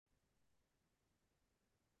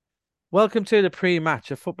Welcome to the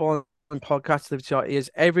pre-match, a football and podcast that your ears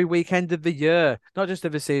every weekend of the year, not just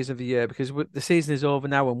every season of the year, because the season is over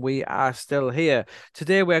now and we are still here.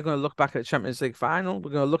 Today, we're going to look back at the Champions League final.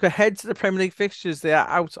 We're going to look ahead to the Premier League fixtures. They are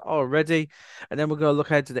out already. And then we're going to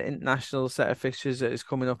look ahead to the international set of fixtures that is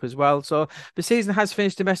coming up as well. So the season has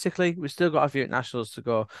finished domestically. We've still got a few internationals to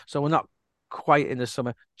go. So we're not quite in the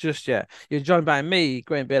summer just yet. You're joined by me,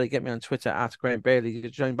 Graham Bailey. Get me on Twitter at Graham Bailey. You're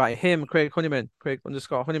joined by him, Craig Honeyman,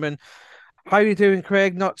 Craig_Honeyman. How are you doing,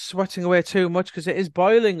 Craig? Not sweating away too much because it is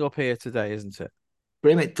boiling up here today, isn't it?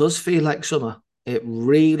 Graham, it does feel like summer. It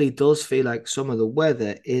really does feel like summer. The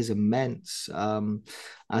weather is immense.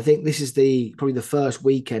 I think this is the probably the first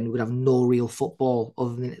weekend we're gonna have no real football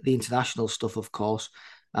other than the international stuff, of course.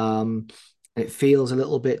 Um, it feels a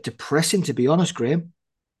little bit depressing, to be honest, Graham.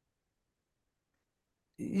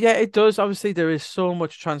 Yeah, it does. Obviously, there is so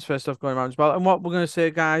much transfer stuff going around as well. And what we're going to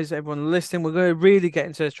say, guys, everyone listening, we're going to really get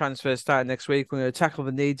into this transfer starting next week. We're going to tackle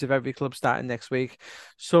the needs of every club starting next week.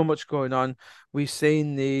 So much going on. We've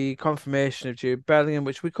seen the confirmation of Jude Bellingham,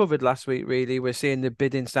 which we covered last week, really. We're seeing the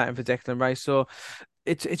bidding starting for Declan Rice. So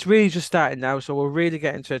it's really just starting now. So we'll really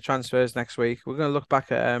get into transfers next week. We're going to look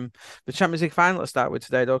back at the Champions League final to start with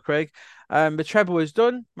today, though, Craig. The treble was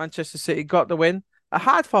done. Manchester City got the win, a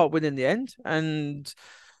hard fought win in the end. And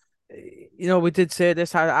we did say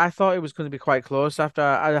this. I thought it was going to be quite close after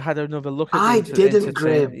I had another look at the I didn't, entertainment.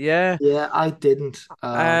 Graham. Yeah. Yeah, I didn't.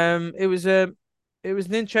 It was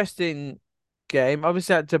an interesting game.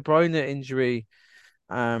 Obviously, that De Bruyne injury,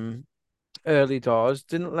 um, early doors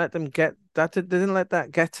didn't let them get that. They didn't let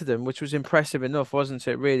that get to them, which was impressive enough, wasn't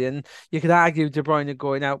it? Really, and you could argue De Bruyne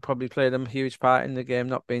going out probably played a huge part in the game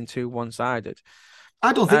not being too one-sided.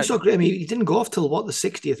 I don't think Uh, so, Graham. He didn't go off till what, the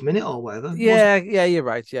 60th minute or whatever, was it? Yeah, yeah, you're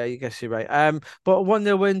right. Yeah, you guess you're right. But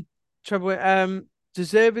 1-0 win, treble win,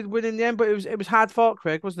 deserved win in the end, but it was hard fought,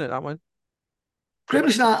 Craig, wasn't it, that one? Graham,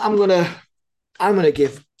 listen, I'm gonna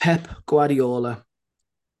give Pep Guardiola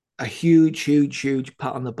a huge, huge, huge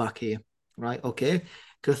pat on the back here, right? Okay,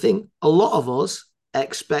 because I think a lot of us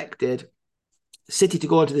expected City to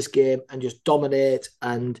go into this game and just dominate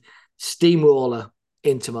and steamroller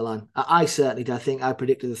Inter Milan. I certainly did. I think I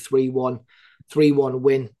predicted a 3-1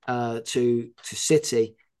 win to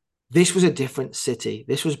City. This was a different City.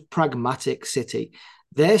 This was pragmatic City.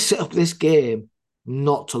 They set up this game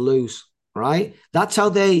not to lose. Right. That's how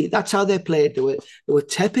they played. They were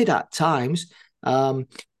tepid at times.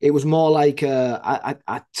 It was more like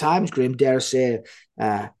at times, Grim, dare I say,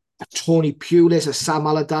 a Tony Pulis, a Sam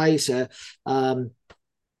Allardyce,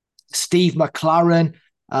 Steve McLaren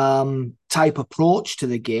type approach to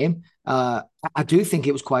the game. I do think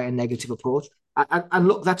it was quite a negative approach. And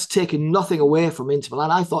look, that's taken nothing away from Inter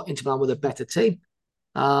Milan. I thought Inter Milan were the better team.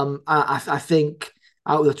 I think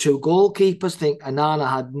out of the two goalkeepers, I think Anana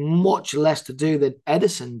had much less to do than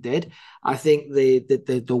Edison did. I think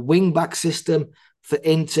the wing back system for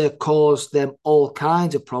Inter caused them all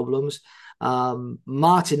kinds of problems.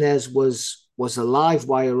 Martinez was a live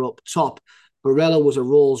wire up top. Barella was a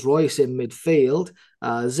Rolls Royce in midfield.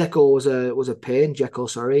 Zeko was a pain. Dzeko,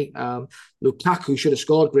 sorry. Lukaku should have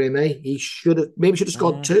scored. Graham. He should have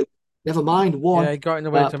scored Mm. two. Never mind Yeah, one. he got in the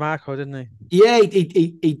way Uh, to Marco, didn't he? yeah,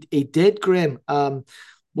 he did, Graham.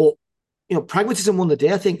 But pragmatism won the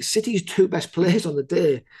day. I think City's two best players on the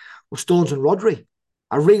day were Stones and Rodri.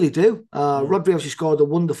 I really do. Mm. Rodri obviously scored a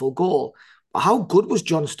wonderful goal. But how good was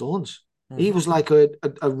John Stones? He Mm. was like a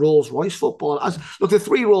Rolls Royce footballer. Look, the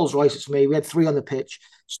three Rolls Royces for me. We had three on the pitch: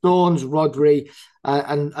 Stones, Rodri,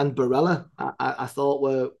 and Barella. I thought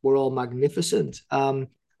were all magnificent.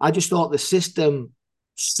 I just thought the system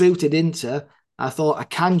suited Inter. I thought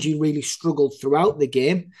Akanji really struggled throughout the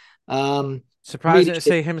game. Really, Surprising to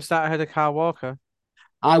see him start ahead of Carl Walker.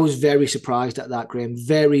 I was very surprised at that, Graham.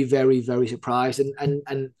 Very, very, very surprised.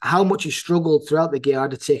 And how much he struggled throughout the game.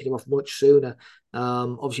 I'd have taken him off much sooner.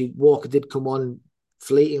 Obviously, Walker did come on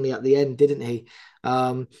fleetingly at the end, didn't he?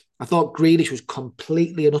 I thought Grealish was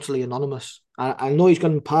completely and utterly anonymous. I know he's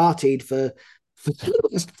gone and partied for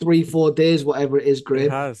 3, 4 days, whatever it is, He Graham.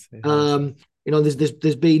 has. He has. Um,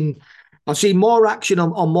 there's been I've seen more action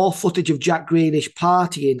on more footage of Jack Grealish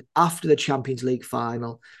partying after the Champions League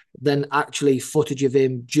final than actually footage of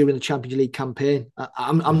him during the Champions League campaign.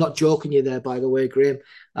 I'm not joking you there, by the way, Graham.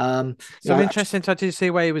 Some interesting touches to see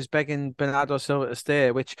where he was begging Bernardo Silva to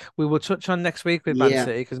stay, which we will touch on next week with Man yeah,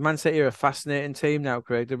 City, because Man City are a fascinating team now,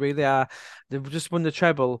 Craig. They really are. They've just won the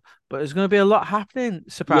treble, but there's going to be a lot happening,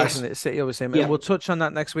 yes, surprisingly, at City over him. And yeah. we'll touch on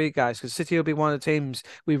that next week, guys, because City will be one of the teams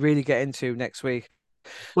we really get into next week.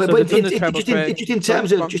 Well, So they've but done the treble, Craig. just in Go on, terms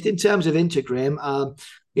go of on. Inter, Graham,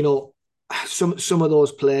 you know, some of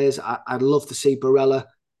those players, I'd love to see Barella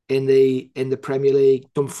in the Premier League.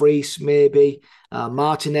 Dumfries, maybe,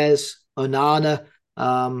 Martinez, Onana.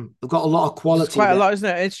 They've got a lot of There's quality quite a there. lot, isn't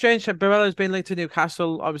it? It's strange that Barella's been linked to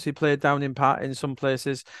Newcastle, obviously played down in part in some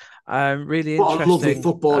places. Really What a lovely interesting.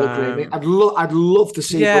 footballer, Graham. I'd love to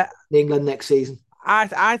see Bale Yeah, in England next season.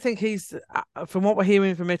 I think he's from what we're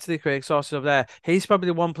hearing from Italy, Craig, sources of there, he's probably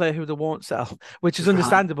the one player who they won't sell, which is Right.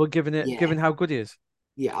 understandable Yeah. given how good he is.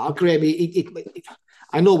 Yeah, I agree. I mean,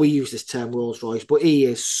 I know we use this term Rolls Royce, but he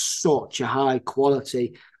is such a high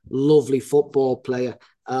quality, lovely football player.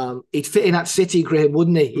 He'd fit in at City, Graham,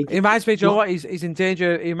 wouldn't he? He reminds me, Joe, what he's in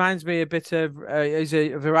danger. He reminds me a bit of he's a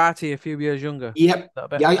variety a few years younger. Yep. A little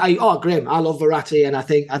bit. Yeah, Graham, I love Verratti, and I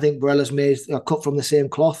think Barella's made cut from the same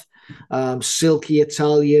cloth. Silky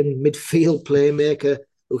Italian midfield playmaker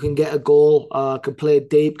who can get a goal, can play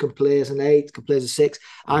deep, can play as an eight, can play as a six.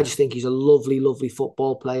 I just think he's a lovely, lovely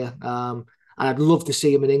football player. And I'd love to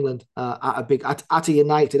see him in England at a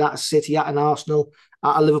United, at a City, at an Arsenal,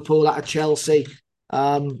 at a Liverpool, at a Chelsea,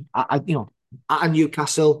 at a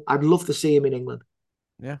Newcastle. I'd love to see him in England.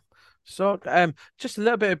 Yeah. So, just a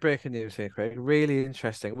little bit of breaking news here, Craig. Really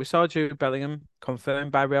interesting. We saw Jude Bellingham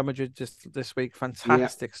confirmed by Real Madrid just this week. Yeah,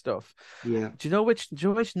 Fantastic stuff. yeah. Do you know which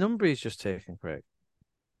number he's just taken, Craig?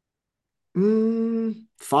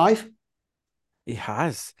 Five. He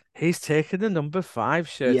has. He's taken the number 5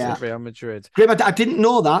 shirt Yeah. at Real Madrid. Graham, I didn't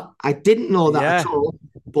know that. I didn't know that at Yeah. all.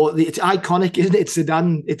 But it's iconic, isn't it? It's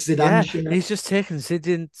Zidane. It's Yeah, Zidane's shirt. he's just taken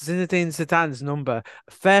Zinedine Zidane's number.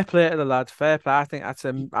 Fair play to the lad. Fair play. I think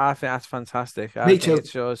that's fantastic. I Me think too. it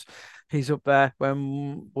shows he's up there.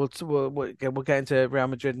 When we'll get into Real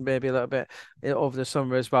Madrid maybe a little bit over the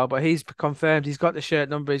summer as well. But he's confirmed. He's got the shirt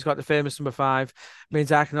number. He's got the famous number 5.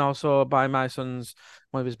 Means I can also buy my son's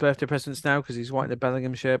one of his birthday presents now because he's wanting a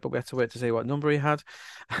Bellingham shirt. But we have to wait to see what number he had.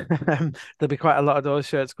 There'll be quite a lot of those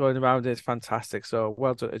shirts going around. It's fantastic. So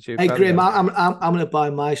well done to Jude Hey Graham, Bellingham. I'm going to buy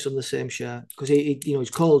my son the same shirt because he's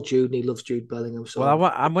called Jude and he loves Jude Bellingham. Well, So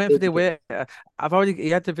I'm waiting for the away. He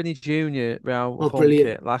had the Vinny Junior Real oh, home brilliant!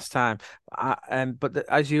 kit last time, but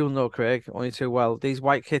as you'll know, Craig, only too well, these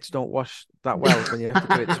white kits don't wash that well when you have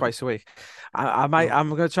to do it twice a week. Oh. I'm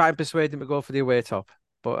going to try and persuade him to go for the away top,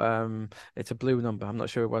 but it's a blue number. I'm not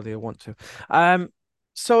sure whether he'll want to.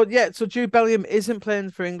 So Jude Bellingham isn't playing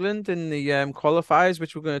for England in the qualifiers,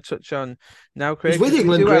 which we're going to touch on now, He's Craig, with because we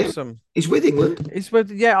England, do have Graham. some. He's with England. He's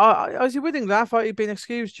with is he with England? I thought he'd been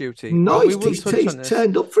excused duty, No, but we will touch on he's this.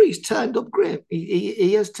 turned up for. He's turned up, Graham.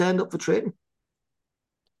 He has turned up for training.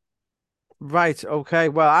 Right. Okay.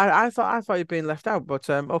 Well, I thought he'd been left out, but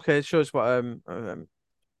okay, it shows what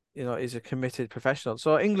he's a committed professional.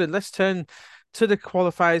 So England, let's turn to the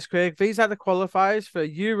qualifiers, Craig. These are the qualifiers for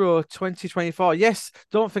Euro 2024. Yes,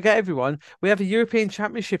 don't forget everyone, we have a European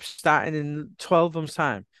Championship starting in 12 months'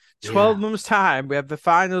 time. 12 Yeah, months' time, we have the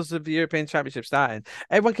finals of the European Championship starting.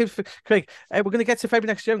 Everyone keeps Craig, we're going to get to February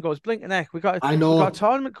next year and goes blink and neck. I We got a know.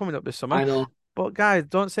 tournament coming up this summer. I know. But guys,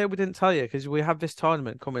 don't say we didn't tell you because we have this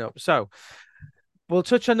tournament coming up. So we'll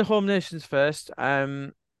touch on the home nations first.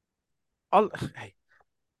 Hey,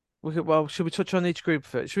 should we touch on each group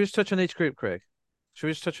first? Should we just touch on each group, Craig? Should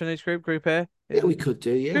we just touch on each group? Group A? Yeah, Yeah. we could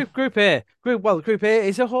do. Yeah. Group A. Group A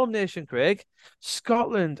is a home nation, Craig.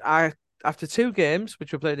 Scotland are after 2 games,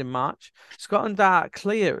 which were played in March. Scotland are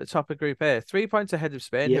clear at the top of Group A, 3 points ahead of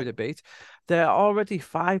Spain, Yeah. who they beat. They're already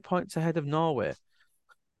 5 points ahead of Norway.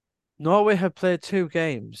 Norway have played 2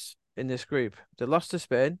 games in this group. They lost to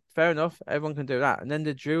Spain. Fair enough. Everyone can do that. And then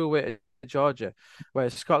they drew away to Georgia,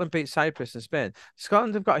 whereas Scotland beat Cyprus and Spain.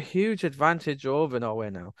 Scotland have got a huge advantage over Norway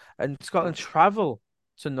now. And Scotland travel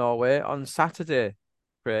to Norway on Saturday,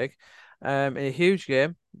 Craig, in a huge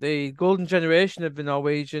game. The golden generation of the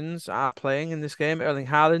Norwegians are playing in this game. Erling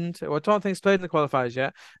Haaland, who I don't think he's played in the qualifiers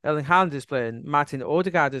yet. Erling Haaland is playing. Martin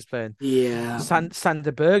Odegaard is playing. Yeah.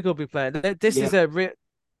 Sander Berg will be playing. This Yeah. is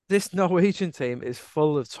this Norwegian team is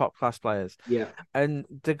full of top class players, Yeah. and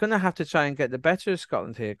they're going to have to try and get the better of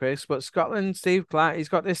Scotland here, Chris. But Scotland, Steve Clark, he's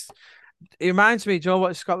got this. It reminds me, Joe,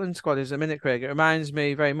 what Scotland squad is a minute, Craig. It reminds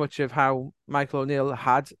me very much of how Michael O'Neill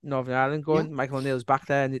had Northern Ireland Yeah. going. Michael O'Neill's back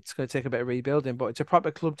there, and it's going to take a bit of rebuilding, but it's a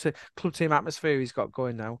proper club team atmosphere he's got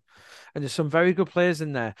going now. And there's some very good players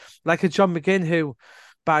in there, like a John McGinn, who,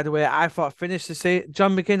 by the way, I thought finished the season.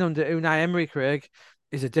 John McGinn under Unai Emery, Craig,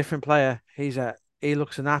 is a different player. He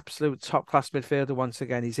looks an absolute top class midfielder once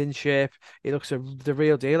again. He's in shape. He looks the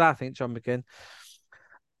real deal, I think, John McGinn.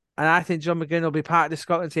 And I think John McGinn will be part of the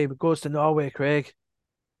Scotland team who goes to Norway, Craig.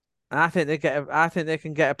 And I think they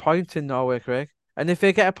can get a point in Norway, Craig. And if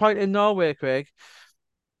they get a point in Norway, Craig,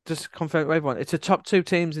 just confirm to everyone, it's the top 2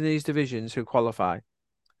 teams in these divisions who qualify.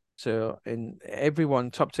 So in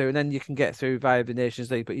everyone top two, and then you can get through via the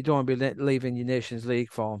Nations League, but you don't want to be leaving your Nations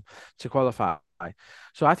League form to qualify.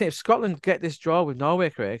 So I think if Scotland get this draw with Norway,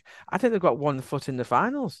 Craig, I think they've got one foot in the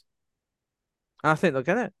finals. And I think they'll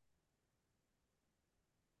get it.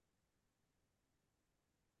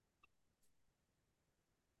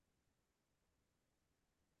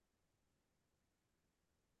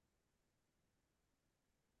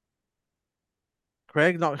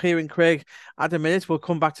 Craig, not hearing Craig at a minute. We'll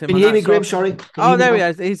come back to him Can on you hear that. me, Graham? So, Sorry. Can you oh, hear me there he now?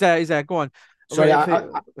 is. He's there. He's there. Go on. Sorry, Wait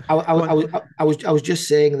for go on. I was just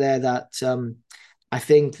saying there that I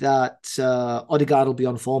think that Odegaard will be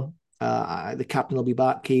on form. The captain will be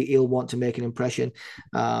back. He'll want to make an impression.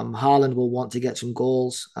 Haaland will want to get some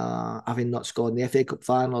goals, having not scored in the FA Cup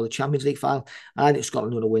final or the Champions League final. I think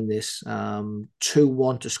Scotland are going to win this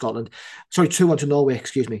 2-1 to Scotland. Sorry, 2-1 to Norway.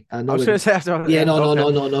 Excuse me. I was Norway. going to say, I don't, Yeah, yeah, no, no, okay, no,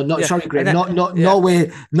 no, no, no. yeah, Sorry, and Graham. then, Not yeah,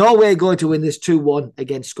 Norway going to win this 2-1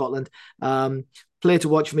 against Scotland. Player to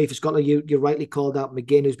watch for me for Scotland. You rightly called out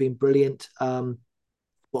McGinn, who's been brilliant.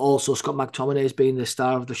 But also Scott McTominay has been the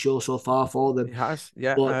star of the show so far for them. he has,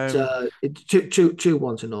 yeah. But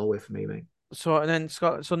 2-1 to Norway for me, mate. So and then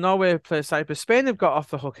Scott, so Norway play Cyprus. Spain have got off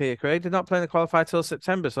the hook here, Craig. They're not playing the qualifier till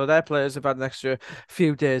September, so their players have had an extra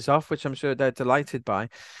few days off, which I'm sure they're delighted by.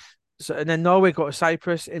 So and then Norway go to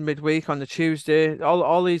Cyprus in midweek on the Tuesday.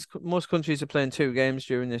 All these most countries are playing two games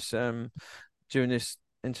during this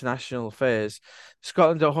international phase.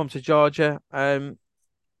 Scotland at home to Georgia.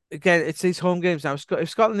 Again, it's these home games now. If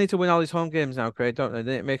Scotland need to win all these home games now, Craig, don't they?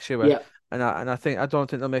 Then it makes sure. Yeah, And I think I don't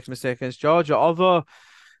think they'll make a mistake against Georgia. Although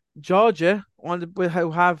Georgia,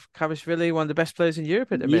 who have Kavashvili, one of the best players in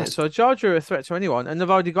Europe at the minute. yes, So Georgia are a threat to anyone, and they've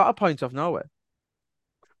already got a point off Norway.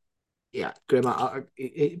 yeah. Graham,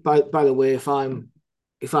 by the way, if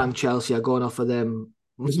I'm Chelsea, I go and offer them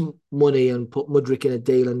money and put Mudryk in a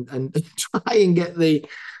deal and try and get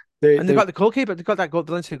And they've the got the goalkeeper. They've got that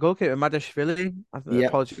Valencia goalkeeper, Madashvili. yeah.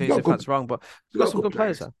 Apologies if that's wrong, but they've We've got got some good good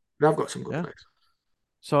players players. there. I've got some good Yeah. players.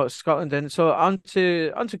 So Scotland then. So on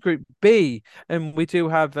to Group B, and we do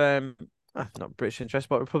have not British interest,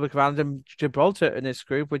 but Republic of Ireland and Gibraltar in this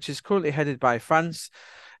group, which is currently headed by France.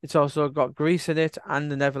 It's also got Greece in it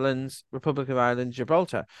and the Netherlands, Republic of Ireland,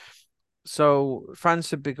 Gibraltar. So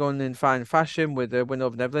France had begun in fine fashion with a win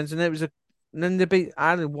over Netherlands, and then they beat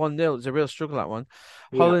Ireland 1-0. It's a real struggle, that one.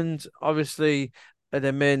 Yeah, Holland obviously are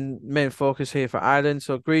the main focus here for Ireland.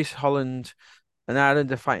 So Greece, Holland, and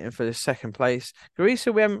Ireland are fighting for the second place. Greece,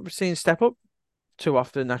 who we haven't seen step up too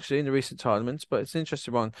often actually in the recent tournaments, but it's an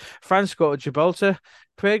interesting one. France go to Gibraltar,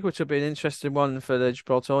 Craig, which will be an interesting one for the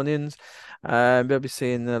Gibraltarians. They'll be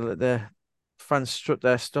seeing the France strut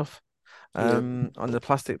their stuff yeah, on the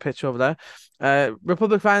plastic pitch over there.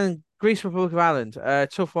 Republic of Ireland, Greece, Republic of Ireland,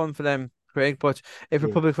 tough one for them, Craig. But if yeah.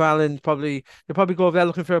 Republic of Ireland they'll probably go over there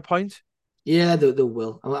looking for a point. Yeah, they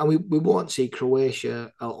will. And we won't see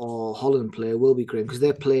Croatia or Holland play, will we, Graham? Because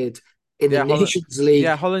they played in the Yeah, Holland. Nations Yeah, League.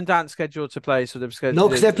 Holland aren't scheduled to play, so they've No,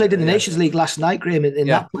 because scheduled. they played in the Yeah, Nations League last night, Graham, in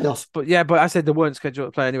yeah. that playoff. But I said they weren't scheduled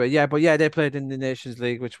to play anyway. Yeah, but yeah, they played in the Nations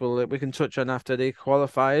League, which we can touch on after the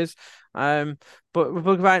qualifiers. Um, but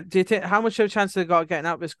Republic of Ireland, do you think how much of a chance they got getting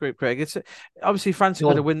out of this group, Craig? It's obviously France are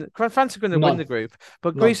going to None, win. France are going to win the none, group,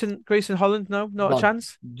 but none, Greece and Holland, no, not a none.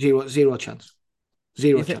 chance. Zero chance.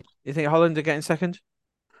 Zero chance. You think Holland are getting second?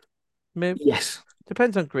 Maybe Yes.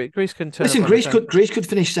 depends on Greece. Greece can turn Listen, up on its own. Greece could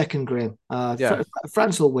finish second, Graham. Yeah,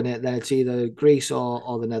 France will win it. Then it's either Greece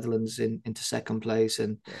or the Netherlands into second place.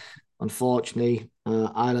 And yeah. unfortunately,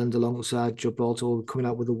 Ireland alongside Gibraltar will coming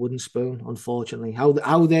out with a wooden spoon. Unfortunately, how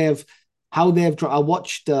they've I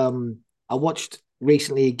watched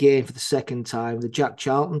recently again for the second time the Jack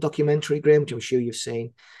Charlton documentary, Graham, which I'm sure you've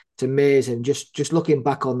seen. It's amazing. Just looking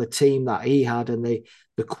back on the team that he had and the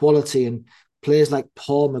quality and players like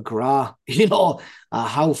Paul McGrath,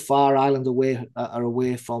 how far Ireland are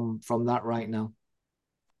away from that right now.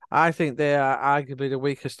 I think they are arguably the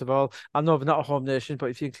weakest of all. I know they're not a home nation,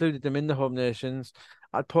 but if you included them in the home nations,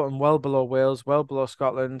 I'd put them well below Wales, well below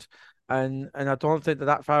Scotland, and I don't think they're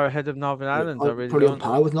that far ahead of Northern Ireland. I really Probably on don't.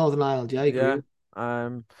 par with Northern Ireland. Yeah, I Yeah.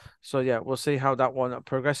 agree. So yeah, we'll see how that one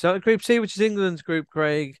progresses. Group C, which is England's group,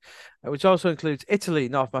 Craig, which also includes Italy,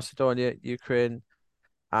 North Macedonia, Ukraine,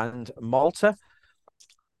 and Malta.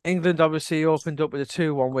 England obviously opened up with a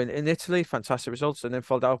 2-1 win in Italy, fantastic results, and then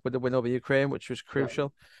followed up with a win over Ukraine, which was Yeah.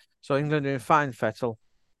 crucial. So England are in fine fettle.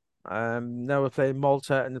 Now we're playing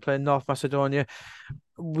Malta and they're playing North Macedonia.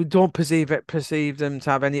 We don't perceive them to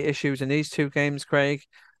have any issues in these two games, Craig.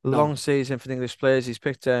 No. Long season for the English players. He's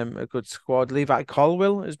picked a good squad. Levi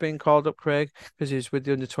Colwill has been called up, Craig, because he's with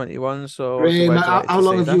the under 21. So obviously Graham, we're how delighted to how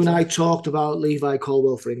long see have you that. and I talked about Levi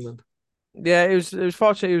Colwell for England? Yeah, it was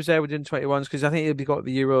fortunate he was there within 21s because I think he'll be got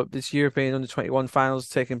the this European under 21 finals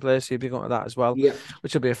taking place. He'll be going to that as well, Yeah.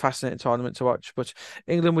 which will be a fascinating tournament to watch. But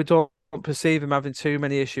England, we don't perceive him having too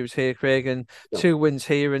many issues here, Craig, and No. 2 wins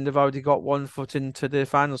here, and they've already got one foot into the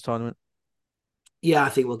finals tournament. Yeah, I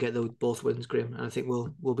think we'll get both wins, Grim, and I think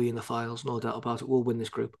we'll be in the finals, no doubt about it. We'll win this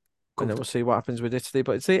group And then we'll comfortably. see what happens with Italy.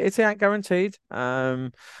 But it's ain't guaranteed. They've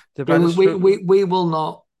Yeah, had a we will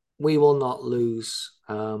not lose.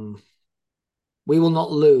 We will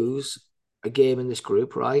not lose a game in this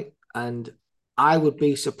group, right? And I would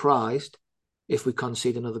be surprised if we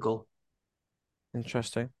concede another goal.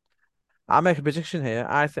 interesting. I'll make a prediction here.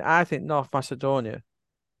 I think North Macedonia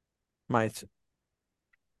might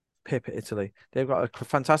pip Italy. They've got a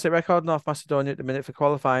fantastic record, North Macedonia, at the minute for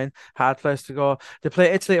qualifying. Hard place to go. They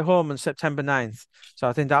play Italy at home on September 9th. So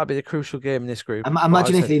I think that'll be the crucial game in this group. But I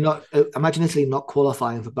said, Imagine Italy not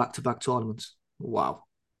qualifying for back-to-back tournaments. Wow.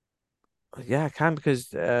 yeah, I can because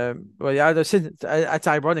well, yeah, it's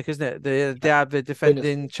ironic, isn't it? They are the Kind of.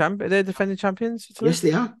 defending they're defending champions, Italy. Yes,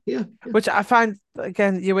 they are. Yeah, yeah. Which I find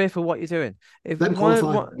again, you're away for what you're doing. If Let them one,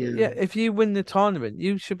 qualify. one, Yeah, yeah, if you win the tournament,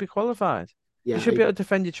 you should be qualified. You yeah, should be able to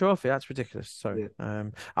defend your trophy. That's ridiculous. Sorry. yeah.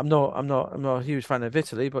 I'm not a huge fan of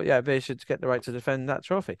Italy, but yeah, they should get the right to defend that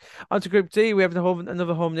trophy. On to Group D, we have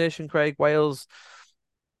another home nation, Craig, Wales,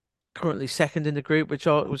 currently second in the group, which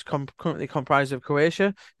was currently comprised of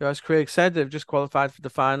Croatia, who, as Craig said, they've just qualified for the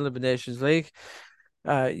final of the Nations League.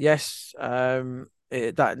 Yes,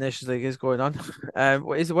 that Nations League is going on.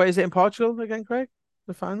 What is it in Portugal again, Craig?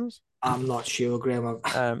 The finals? I'm not sure, Graham.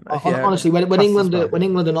 Yeah, Honestly, Castlesbar. when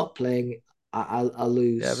England are not playing, I Yeah, the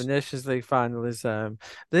lose. Nations League final is the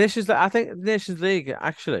Nations. I think the Nations League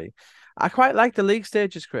actually, I quite like the league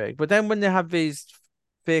stages, Craig. But then when they have these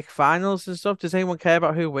fake finals and stuff, does anyone care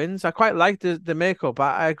about who wins? I quite like the makeup.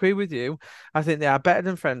 I agree with you. I think they are better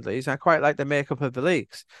than friendlies. I quite like the makeup of the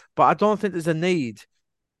leagues, but I don't think there's a need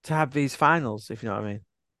to have these finals, if you know what I mean.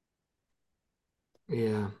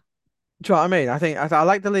 Yeah. Do you know what I mean? I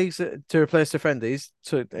like the leagues to replace the friendlies,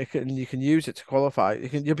 so you can use it to qualify.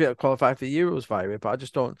 You'll be able to qualify for the Euros via it, but I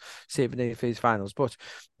just don't see the need for these finals. But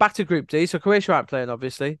back to Group D, so Croatia aren't playing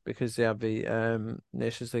obviously because they have the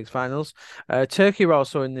Nations League finals. Turkey are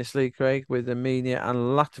also in this league, Craig, with Armenia and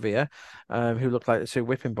Latvia, who look like the two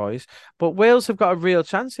whipping boys. But Wales have got a real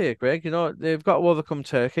chance here, Greg. You know they've got to overcome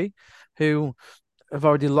Turkey, who have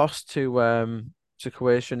already lost to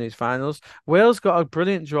Croatia in these finals. Wales got a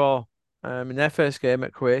brilliant draw in their first game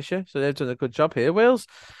at Croatia, so they've done a good job here. Wales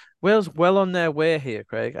well on their way here,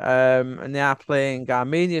 Craig. And they are playing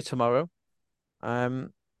Armenia tomorrow.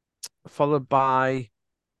 Um, followed by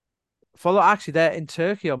follow actually they're in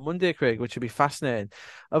Turkey on Monday, Craig, which would be fascinating.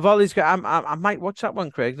 Of all these, I might watch that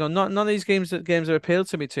one, Craig. No, not none of these games are appealed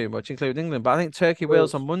to me too much, including England. But I think Turkey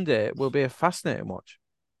Wales on Wales. Monday will be a fascinating watch.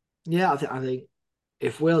 Yeah, I think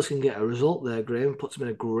if Wales can get a result there, Graham puts them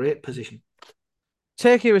in a great position.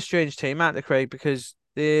 Turkey are a strange team, aren't they, Craig? Because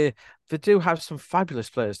they do have some fabulous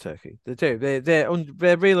players. Turkey, they do. They're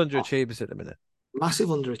real Oh, underachievers at the minute. massive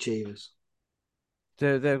underachievers.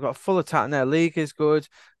 They've got full attack and their league is good.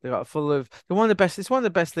 They've got full of they're one of the best. It's one of the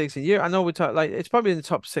best leagues in Europe. I know we talk like it's probably in the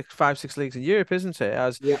top six, five, six leagues in Europe, isn't it?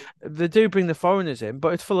 As Yeah, they do bring the foreigners in,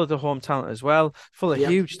 but it's full of the home talent as well. Full of yeah.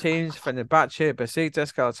 huge teams, Fenerbahce,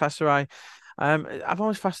 Besiktas, Galatasaray. I'm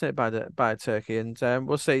always fascinated by Turkey, and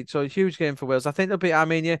we'll see. So a huge game for Wales. I think they'll beat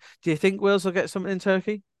Armenia. Do you think Wales will get something in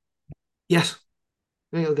Turkey? Yes,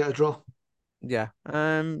 I think he'll get a draw. Yeah.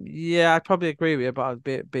 Yeah, I'd probably agree with you, but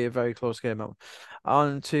it'd be a very close game.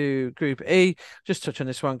 On to Group E. Just touch on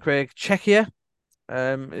this one, Craig. Czechia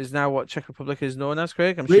is now what Czech Republic is known as,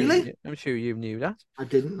 Craig. Really? I'm sure you knew that. I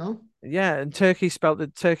didn't know. Yeah, and Turkey spelled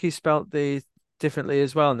the differently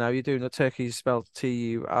as well. Now you do know Turkey spelled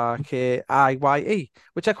Turkiye,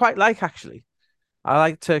 which I quite like actually. I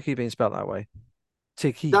like Turkey being spelled that way.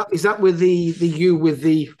 Turkey. That is that with the U with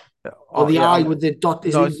the or Oh the yeah, I with the dot?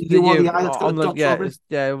 Is no, it it's the the U or the U. I that's got a dot Yeah, over it? it's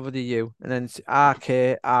over the U, and then it's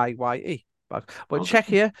Rkiye. But Okay.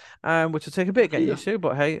 Czechia, which will take a bit of getting Yeah. used to,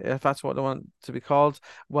 but hey, if that's what they want to be called,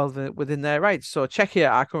 well, within their rights. So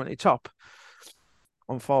Czechia are currently top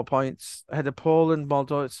on 4 points, ahead of Poland,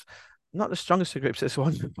 Moldova. It's not the strongest of groups, this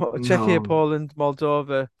one, but Czechia, No. Poland,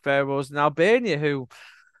 Moldova, Faroes, and Albania, who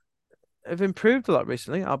have improved a lot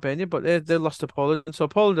recently, Albania, but they lost to Poland. So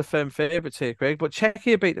Poland are firm favourites here, Craig. But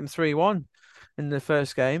Czechia beat them 3-1 in the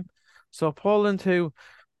first game. So Poland, who,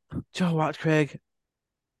 Joe what, Craig?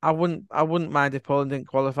 I wouldn't mind if Poland didn't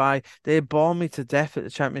qualify. They bore me to death at the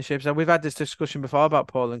championships, and we've had this discussion before about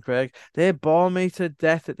Poland, Craig. They bore me to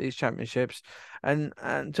death at these championships, and do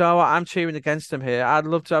you know what? I'm cheering against them here. I'd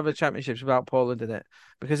love to have the championships without Poland in it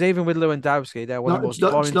because even with Lewandowski, they're one of No, the most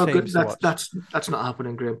it's boring not good. teams to watch. That's not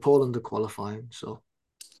happening, Graham. Poland are qualifying, so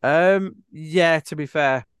Yeah, to be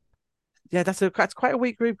fair. Yeah, that's quite a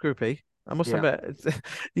weak group E. I must yeah, admit,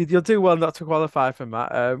 you'll do well not to qualify from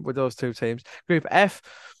that with those two teams. Group F,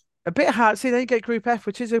 a bit hard. See, then you get Group F,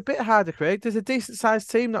 which is a bit harder, Craig. There's a decent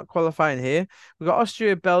sized team not qualifying here. We've got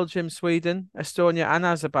Austria, Belgium, Sweden, Estonia, and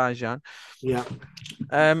Azerbaijan. yeah,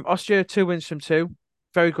 Austria, 2 wins from two.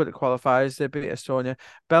 Very good at qualifiers. They beat Estonia.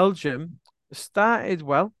 Belgium started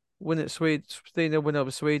well, win at Sweden, win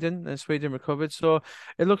over Sweden, and Sweden recovered. So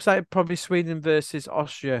it looks like probably Sweden versus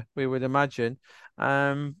Austria, we would imagine.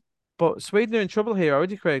 Um, but Sweden are in trouble here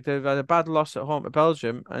already, Craig. They've had a bad loss at home to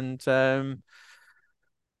Belgium, and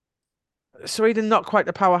Sweden not quite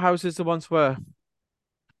the powerhouses they once were.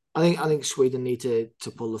 I think Sweden need to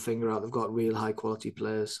pull the finger out. They've got real high quality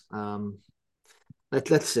players.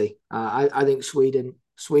 Let's see. I think Sweden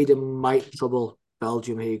might trouble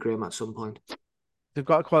Belgium here, Graham, at some point. They've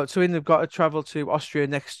got Sweden. They've got to travel to Austria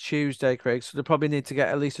next Tuesday, Craig. So they probably need to get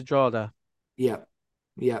at least a draw there. Yeah,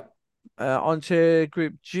 yeah, On to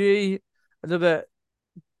Group G, another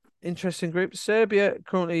interesting group. Serbia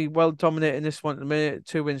currently well dominating this one at the minute.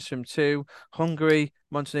 2 wins from two. Hungary,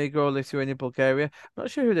 Montenegro, Lithuania, Bulgaria. I'm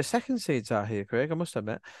not sure who the second seeds are here, Craig. I must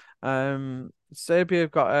admit. Serbia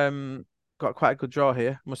have got quite a good draw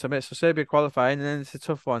here, I must admit. So Serbia qualifying, and then it's a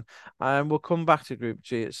tough one. We'll come back to Group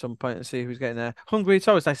G at some point and see who's getting there. Hungary. It's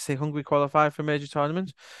always nice to see Hungary qualify for a major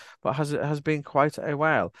tournament, but it has been quite a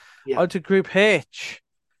while. yeah, On to Group H.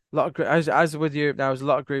 A lot of as with Europe now, there's a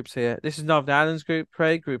lot of groups here. This is Northern Ireland's group,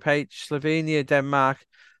 Craig. Group H: Slovenia, Denmark,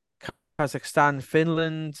 Kazakhstan,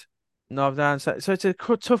 Finland, Northern Ireland. So it's a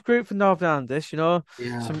tough group for Northern Ireland.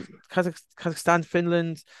 yeah, Some Kazakhstan,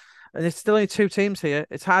 Finland, and it's still only two teams here.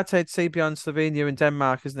 It's hard to see beyond Slovenia and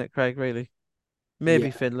Denmark, isn't it, Craig? Really, maybe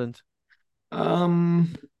yeah. Finland,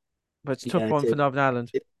 Um, but it's a yeah, tough one for Northern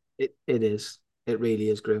Ireland. it is. It really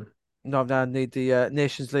is, Graham. Northern Ireland need the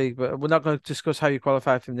Nations League, but we're not going to discuss how you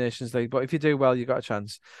qualify for the Nations League. But if you do well, you got a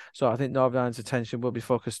chance. So I think Northern Ireland's attention will be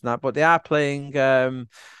focused on that. But they are playing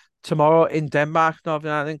tomorrow in Denmark,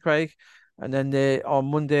 Northern Ireland, Craig, and then on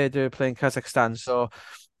Monday they're playing Kazakhstan. So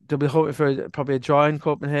they'll be hoping for probably a draw in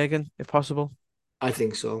Copenhagen if possible. I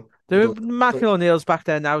think so. Michael O'Neill's back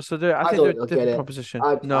there now, so I I think they're don't a think they'll get different it. proposition.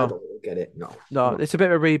 I No. don't think they'll get it. No, No, no. it's a bit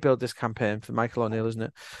of a rebuild this campaign for Michael O'Neill, isn't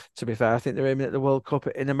it? To be fair, I think they're aiming at the World Cup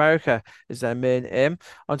in America is their main aim.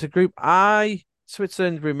 Onto Group I: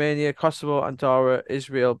 Switzerland, Romania, Kosovo, Andorra,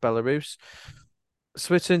 Israel, Belarus.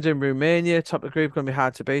 Switzerland and Romania, top of the group, going to be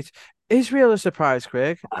hard to beat. Israel a surprise,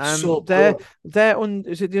 Craig. That's so poor.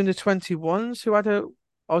 Is it the under 21s who had or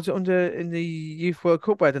was it under in the Youth World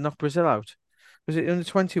Cup where they knocked Brazil out? Was it the under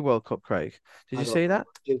 20 World Cup, Craig? Did I you don't see know. that?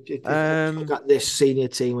 I just look Um, at this senior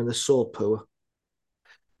team and they're so poor.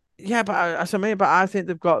 Yeah, but as I mean, but I think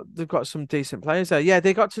they've got some decent players there. Yeah,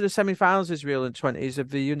 they got to the semi-finals, Israel in 20s of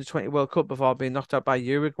the Under 20 World Cup before being knocked out by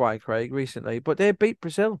Uruguay, Craig, recently. But they beat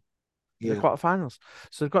Brazil in the Yeah, quarterfinals,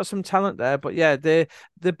 so they've got some talent there. But yeah, they're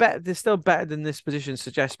better. They're still better than this position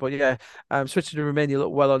suggests. But yeah, Switzerland and Romania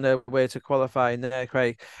look well on their way to qualify in there,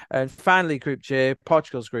 Craig. And finally, Group J,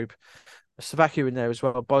 Portugal's group. Slovakia in there as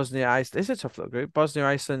well. Bosnia, Iceland. It's a tough little group. Bosnia,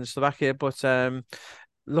 Iceland, Slovakia. But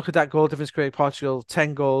look at that goal difference, Craig. Portugal,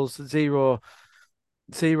 10 goals, zero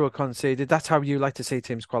conceded. That's how you like to see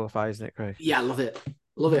teams qualify, isn't it, Craig? yeah, love it,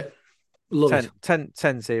 love it, love it.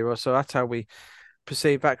 10-0. So that's how we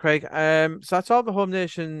perceive that, Craig. So that's all the home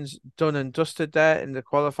nations done and dusted there in the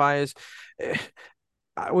qualifiers.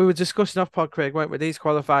 We were discussing off pod, Craig, weren't we? These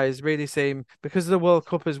qualifiers really seem, because of the World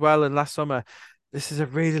Cup as well and last summer, this is a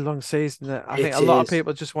really long season that I think It a lot of is,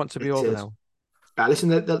 people just want to be it over is. now. Listen,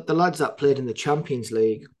 the lads that played in the Champions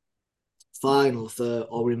League final for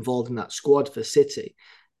or were involved in that squad for City,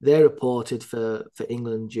 they're reported for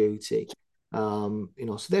England duty. So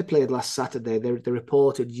they played last Saturday. They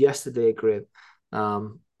reported yesterday, Graham.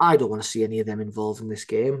 I don't want to see any of them involved in this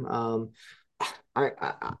game.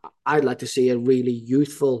 I'd like to see a really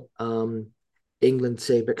youthful England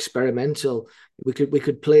team, experimental. We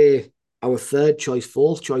could play our third choice,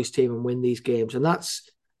 fourth choice team and win these games, and that's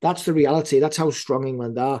the reality. That's how strong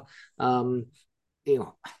England are. You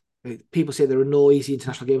know, people say there are no easy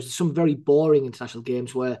international games. There's some very boring international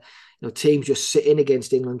games where teams just sit in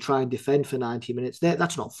against England, try and defend for 90 minutes.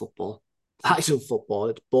 That's not football. That isn't football.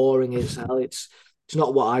 It's boring as hell. It's It's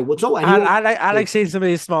not what I would. It's not what I, anyone I like I like would. seeing some of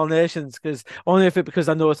these small nations because only if it because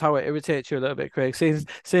I know how it irritates you a little bit, Craig.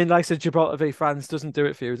 Seeing like the Gibraltar v France doesn't do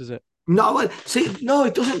it for you, does it? No, see, no,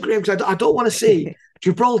 it doesn't, Graham, because I don't want to see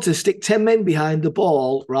Gibraltar stick 10 men behind the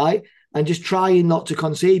ball, right? And just trying not to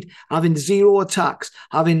concede, having zero attacks,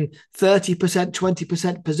 having 30%,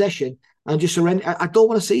 20% possession, and just surrender. I don't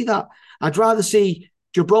want to see that. I'd rather see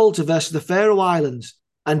Gibraltar versus the Faroe Islands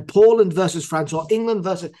and Poland versus France or England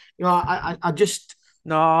versus, I just,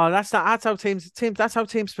 No, that's how teams that's how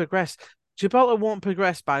teams progress. Gibraltar won't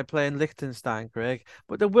progress by playing Liechtenstein, Craig,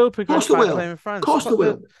 but they will of progress course they by will. playing Of France. course they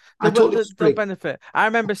will. They I will totally they'll disagree. benefit. I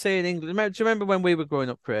remember saying England. Do you remember when we were growing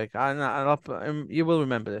up, Craig? You will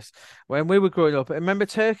remember this. When we were growing up, remember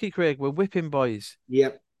Turkey, Craig, were whipping boys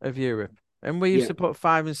Yep. of Europe. And we used to Yep. put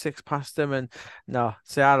 5 and 6 past them. And no,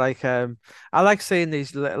 see, I like seeing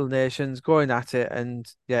these little nations going at it. And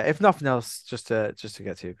yeah, if nothing else, just to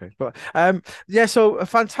get to you, Craig. But yeah, so a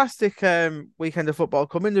fantastic weekend of football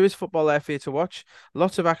coming. There is football there for you to watch.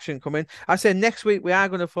 Lots of action coming. I say next week we are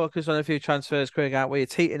going to focus on a few transfers, Craig, aren't we?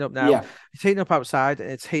 It's heating up now. Yeah. It's heating up outside and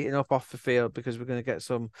it's heating up off the field because we're going to get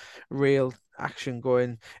some real action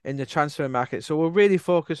going in the transfer market. So we'll really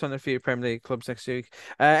focus on a few Premier League clubs next week.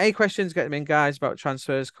 Any questions, get them in, guys, about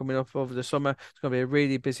transfers coming up over the summer. It's going to be a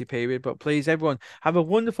really busy period, but please, everyone, have a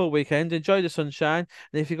wonderful weekend. Enjoy the sunshine.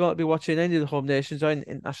 And if you're going to be watching any of the home nations or in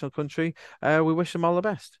international country, we wish them all the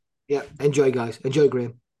best. Yeah. Enjoy, guys. Enjoy,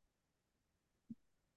 Graham.